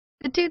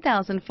The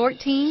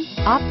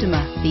 2014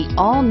 Optima. The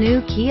all-new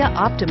Kia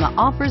Optima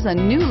offers a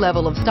new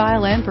level of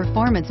style and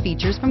performance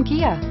features from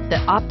Kia. The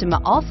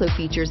Optima also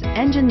features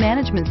engine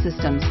management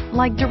systems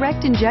like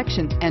direct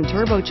injection and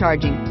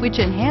turbocharging, which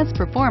enhance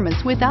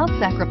performance without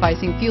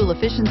sacrificing fuel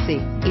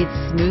efficiency. Its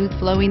smooth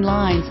flowing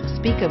lines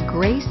speak of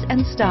grace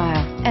and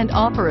style and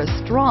offer a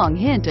strong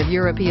hint of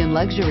European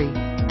luxury,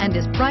 and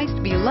is priced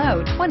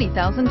below $20,000.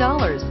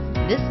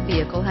 This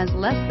vehicle has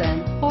less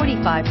than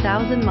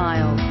 45,000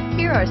 miles.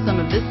 Here are some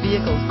of this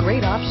vehicle's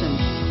great options: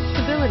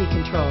 stability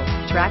control,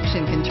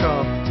 traction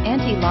control,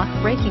 anti-lock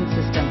braking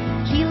system,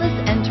 keyless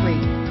entry,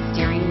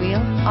 steering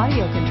wheel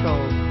audio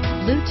controls,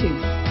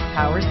 Bluetooth,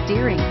 power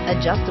steering,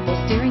 adjustable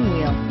steering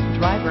wheel,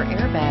 driver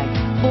airbag,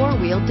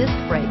 four-wheel disc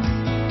brakes.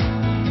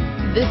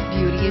 This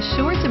beauty is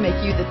sure to make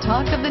you the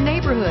talk of the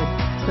neighborhood,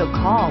 so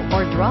call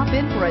or drop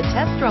in for a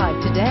test drive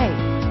today.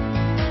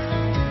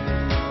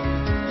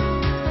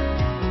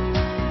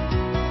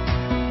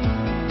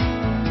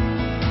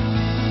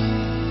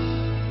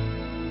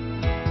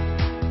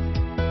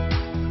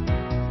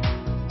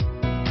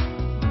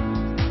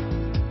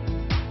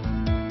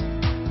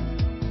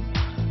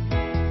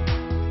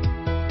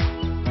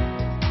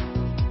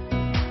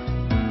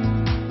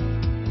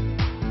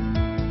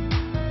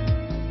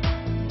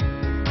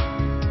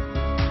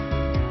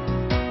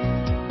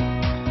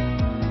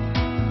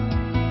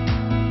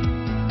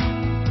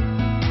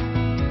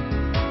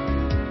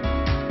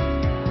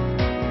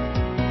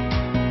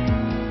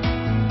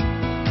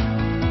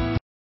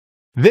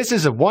 This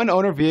is a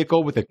one-owner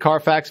vehicle with a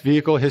Carfax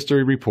Vehicle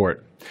History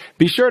Report.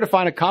 Be sure to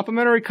find a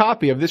complimentary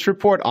copy of this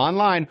report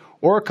online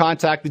or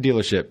contact the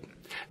dealership.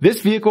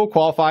 This vehicle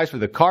qualifies for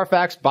the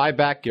Carfax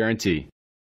Buyback Guarantee.